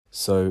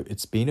So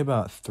it's been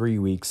about 3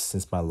 weeks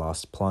since my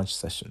last planche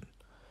session.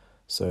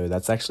 So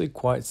that's actually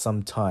quite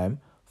some time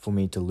for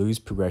me to lose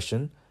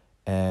progression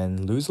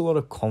and lose a lot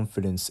of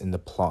confidence in the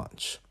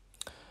planche.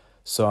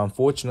 So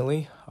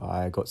unfortunately,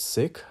 I got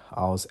sick.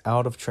 I was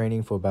out of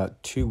training for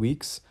about 2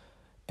 weeks.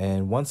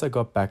 And once I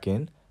got back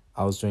in,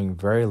 I was doing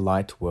very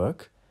light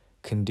work,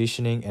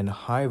 conditioning and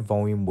high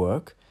volume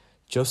work,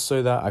 just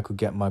so that I could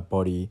get my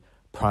body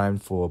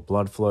primed for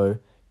blood flow,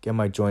 get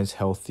my joints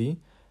healthy,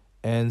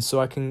 and so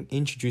I can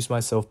introduce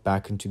myself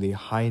back into the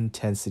high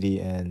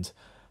intensity and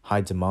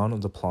high demand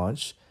of the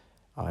planche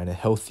in a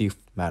healthy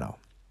manner.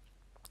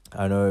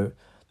 I know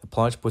the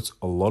planche puts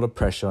a lot of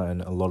pressure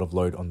and a lot of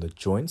load on the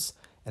joints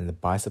and the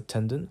bicep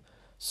tendon.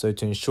 So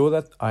to ensure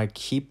that I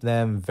keep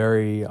them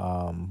very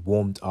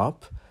warmed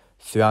up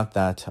throughout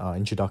that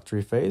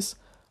introductory phase,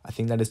 I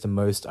think that is the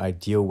most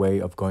ideal way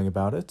of going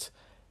about it.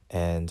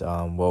 And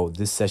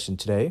this session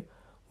today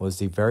was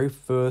the very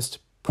first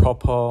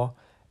proper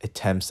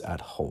attempts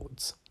at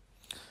holds.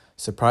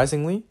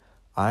 Surprisingly,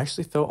 I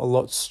actually felt a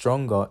lot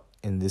stronger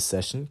in this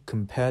session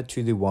compared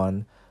to the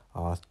one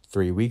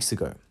 3 weeks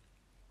ago.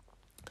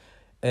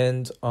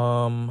 And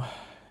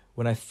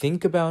when I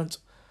think about,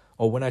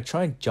 or when I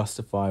try and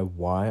justify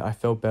why I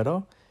felt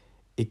better,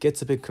 it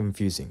gets a bit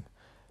confusing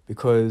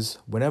because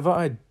whenever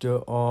I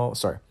do,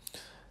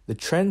 the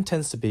trend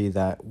tends to be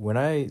that when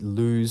I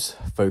lose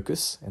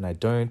focus and I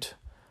don't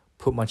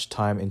put much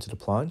time into the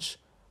planche,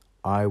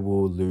 I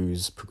will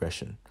lose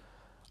progression.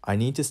 I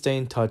need to stay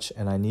in touch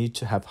and I need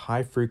to have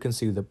high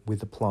frequency with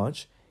the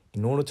planche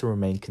in order to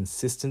remain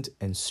consistent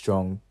and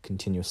strong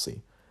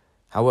continuously.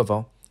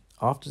 However,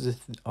 after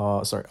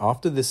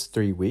this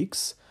 3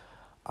 weeks,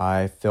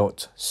 I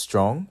felt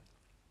strong,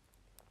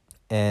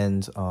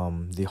 and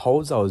the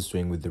holds I was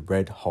doing with the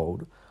red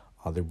hold,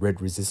 the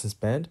red resistance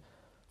band,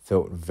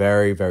 felt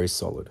very, very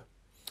solid.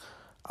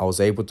 I was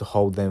able to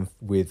hold them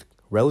with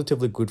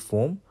relatively good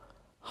form,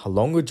 a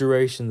longer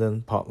duration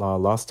than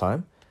last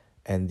time,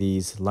 and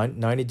these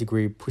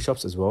 90-degree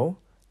push-ups as well,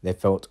 they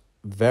felt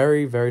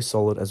very, very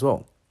solid as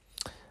well.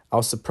 I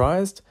was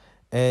surprised,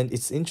 and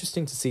it's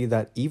interesting to see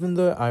that even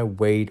though I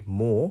weighed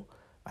more,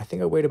 I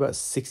think I weighed about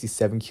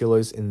 67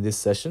 kilos in this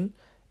session,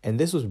 and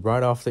this was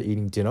right after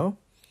eating dinner.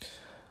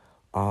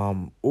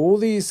 All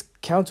these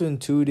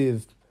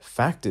counterintuitive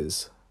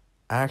factors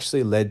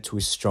actually led to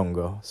a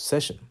stronger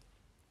session.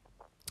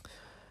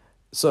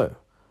 So,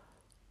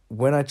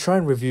 when I try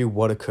and review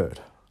what occurred,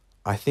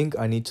 I think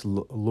I need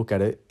to look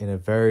at it in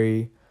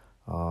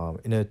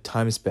a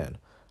time span.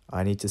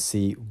 I need to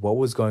see what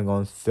was going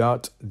on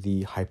throughout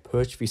the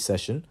hypertrophy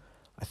session,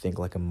 I think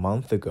like a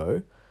month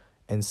ago,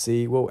 and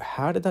see,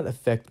 how did that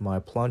affect my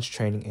planche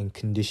training and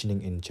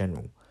conditioning in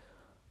general?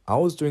 I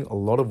was doing a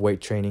lot of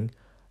weight training.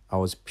 I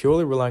was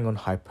purely relying on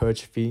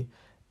hypertrophy,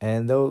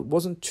 and there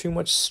wasn't too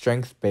much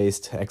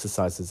strength-based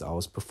exercises I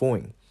was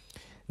performing.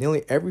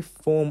 Nearly every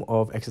form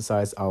of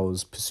exercise I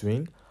was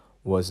pursuing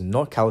was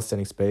not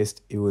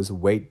calisthenics-based. It was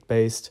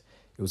weight-based.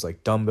 It was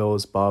like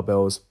dumbbells,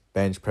 barbells,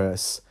 bench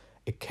press,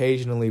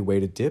 occasionally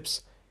weighted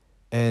dips,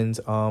 and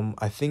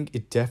I think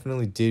it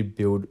definitely did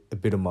build a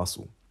bit of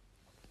muscle.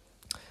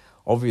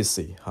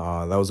 Obviously,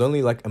 that was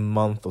only like a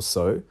month or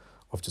so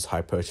of just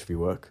hypertrophy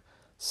work.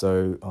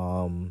 So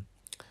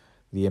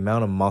the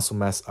amount of muscle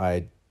mass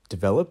I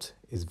developed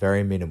is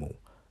very minimal.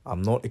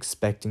 I'm not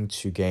expecting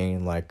to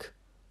gain like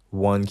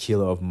 1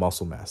 kilo of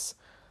muscle mass.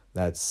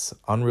 That's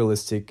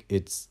unrealistic.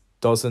 It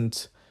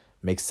doesn't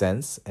make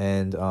sense.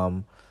 And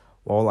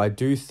while I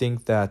do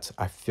think that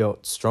I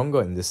felt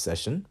stronger in this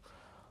session,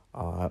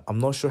 I'm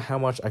not sure how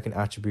much I can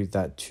attribute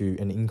that to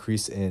an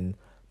increase in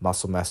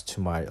muscle mass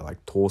to my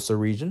torso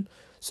region.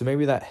 So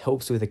maybe that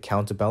helps with a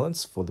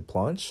counterbalance for the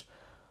planche.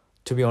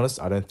 To be honest,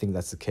 I don't think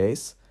that's the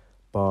case.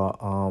 But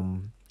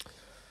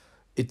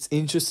it's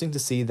interesting to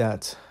see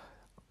that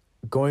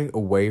going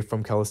away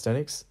from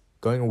calisthenics,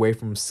 going away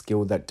from a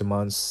skill that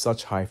demands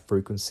such high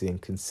frequency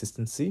and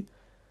consistency,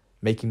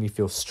 making me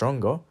feel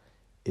stronger,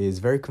 is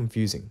very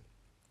confusing.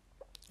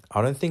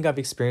 I don't think I've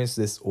experienced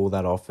this all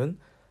that often,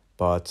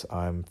 but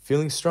I'm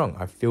feeling strong.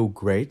 I feel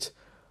great.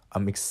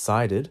 I'm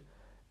excited.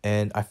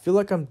 And I feel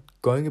like I'm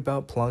going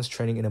about planche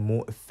training in a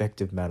more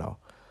effective manner.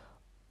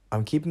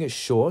 I'm keeping it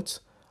short.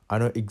 I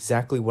know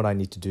exactly what I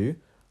need to do.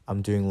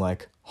 I'm doing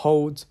like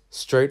holds,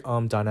 straight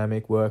arm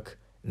dynamic work,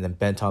 and then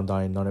bent arm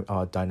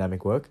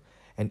dynamic work.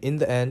 And in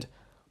the end,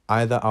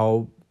 either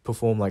I'll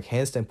perform like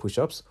handstand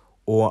push-ups,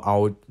 or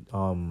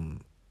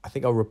I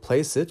think I'll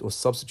replace it or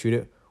substitute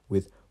it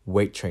with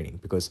weight training,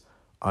 because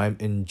I'm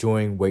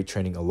enjoying weight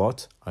training a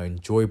lot. I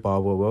enjoy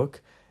barbell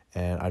work,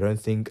 and I don't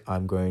think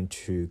I'm going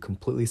to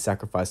completely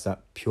sacrifice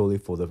that purely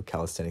for the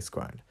calisthenics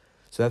grind.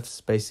 So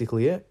that's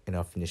basically it, and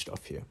I've finished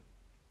off here.